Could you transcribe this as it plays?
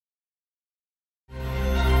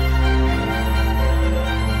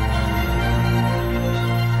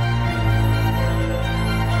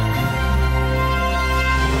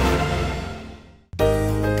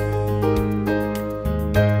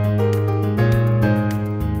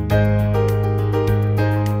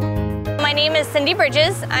Cindy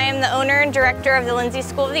Bridges. I am the owner and director of the Lindsay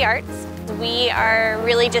School of the Arts. We are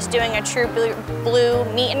really just doing a true blue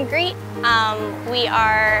meet and greet. We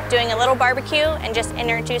are doing a little barbecue and just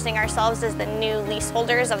introducing ourselves as the new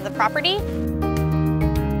leaseholders of the property.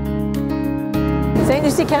 St.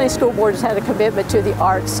 Lucie County School Board has had a commitment to the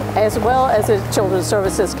arts as well as the Children's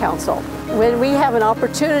Services Council. When we have an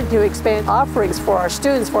opportunity to expand offerings for our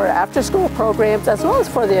students for our after-school programs as well as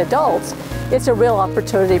for the adults, it's a real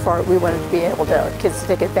opportunity for we want to be able to kids to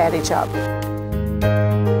take advantage of.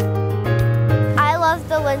 I love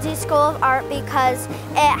the Lindsay School of Art because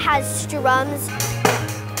it has drums.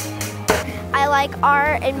 I like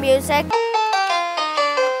art and music.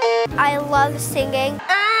 I love singing.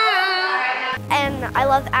 And I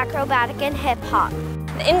love acrobatic and hip hop.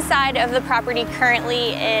 The inside of the property currently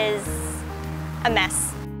is a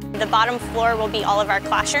mess. The bottom floor will be all of our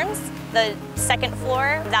classrooms. The second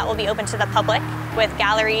floor, that will be open to the public with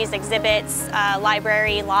galleries, exhibits,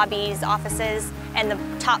 library, lobbies, offices, and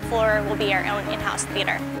the top floor will be our own in-house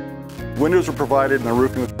theater. Windows are provided and the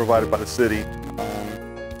roofing was provided by the city,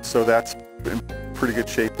 so that's in pretty good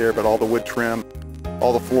shape there, but all the wood trim,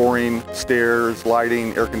 all the flooring, stairs,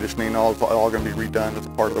 lighting, air conditioning, all going to be redone as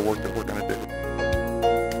part of the work that we're going to do.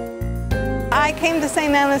 I came to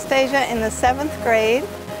St. Anastasia in the 7th grade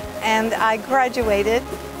and I graduated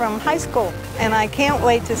from high school, and I can't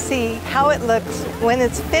wait to see how it looks when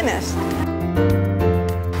it's finished.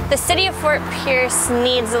 The city of Fort Pierce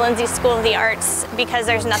needs the Lindsay School of the Arts because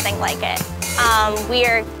there's nothing like it. We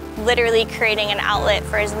are literally creating an outlet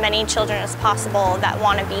for as many children as possible that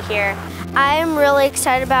want to be here. I'm really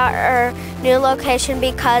excited about our new location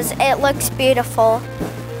because it looks beautiful.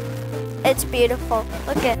 It's beautiful.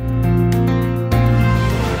 Look at it.